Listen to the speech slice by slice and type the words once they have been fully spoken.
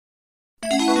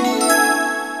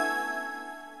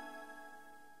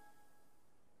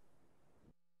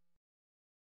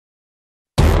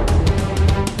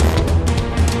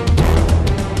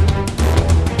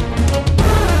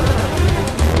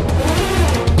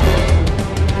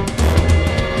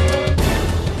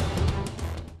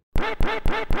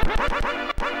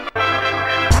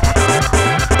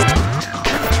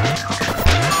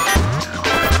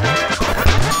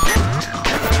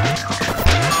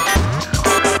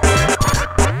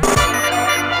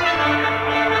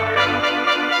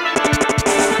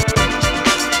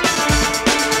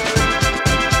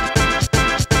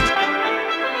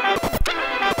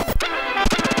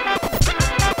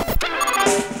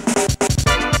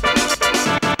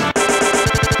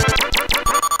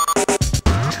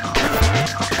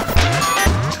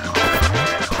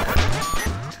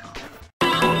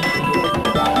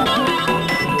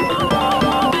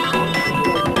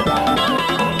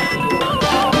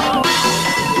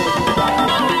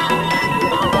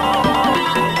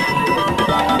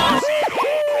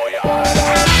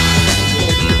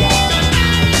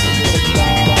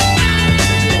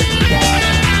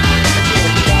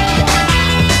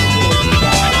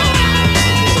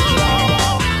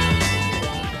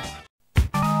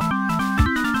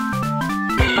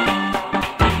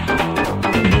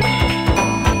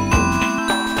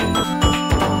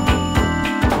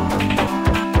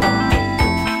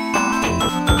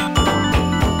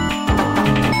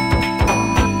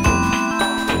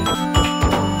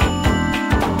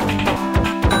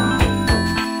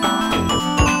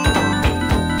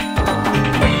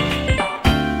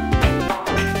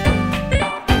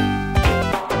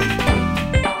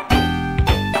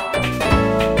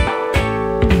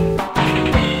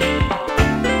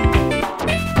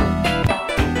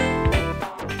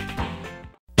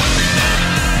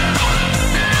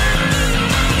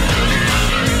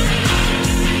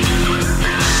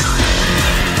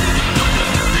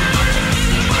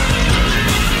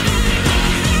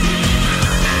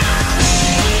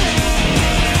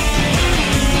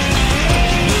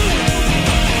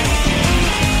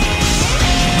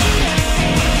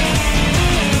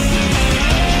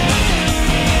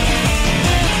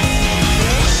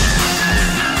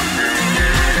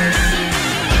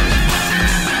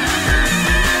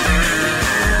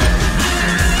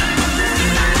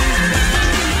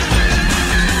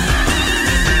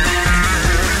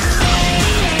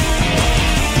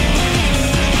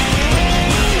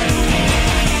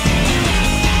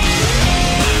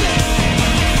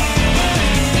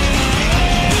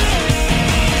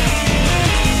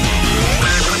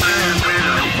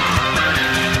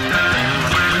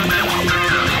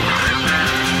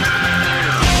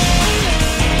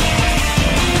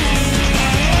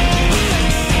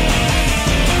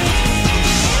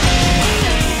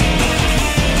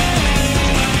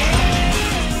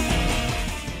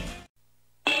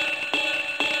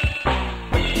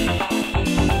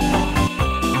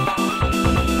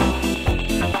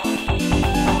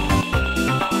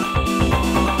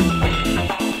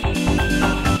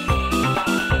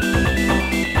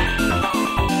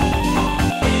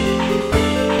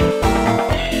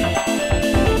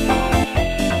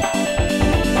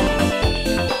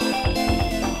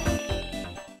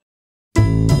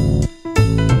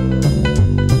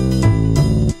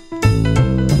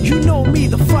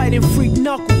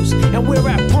and we're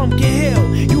at Pumpkin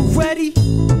Hill. You ready?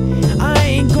 I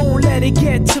ain't gon' let it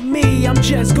get to me, I'm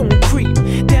just gon' creep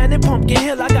down in Pumpkin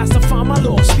Hill. I got to find my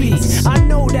lost piece. I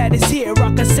know that it's here,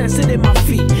 I can sense it in my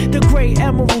feet. The great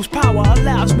emerald's power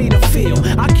allows me to feel.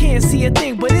 I can't see a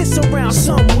thing, but it's around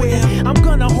somewhere. I'm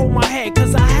gonna hold my head,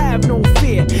 cause I have no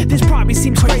fear. This probably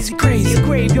seems crazy, a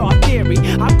graveyard theory.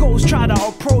 Our ghosts try to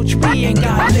approach me and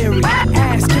got leery.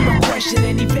 Ask him a question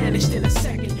and he vanished in a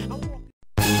second.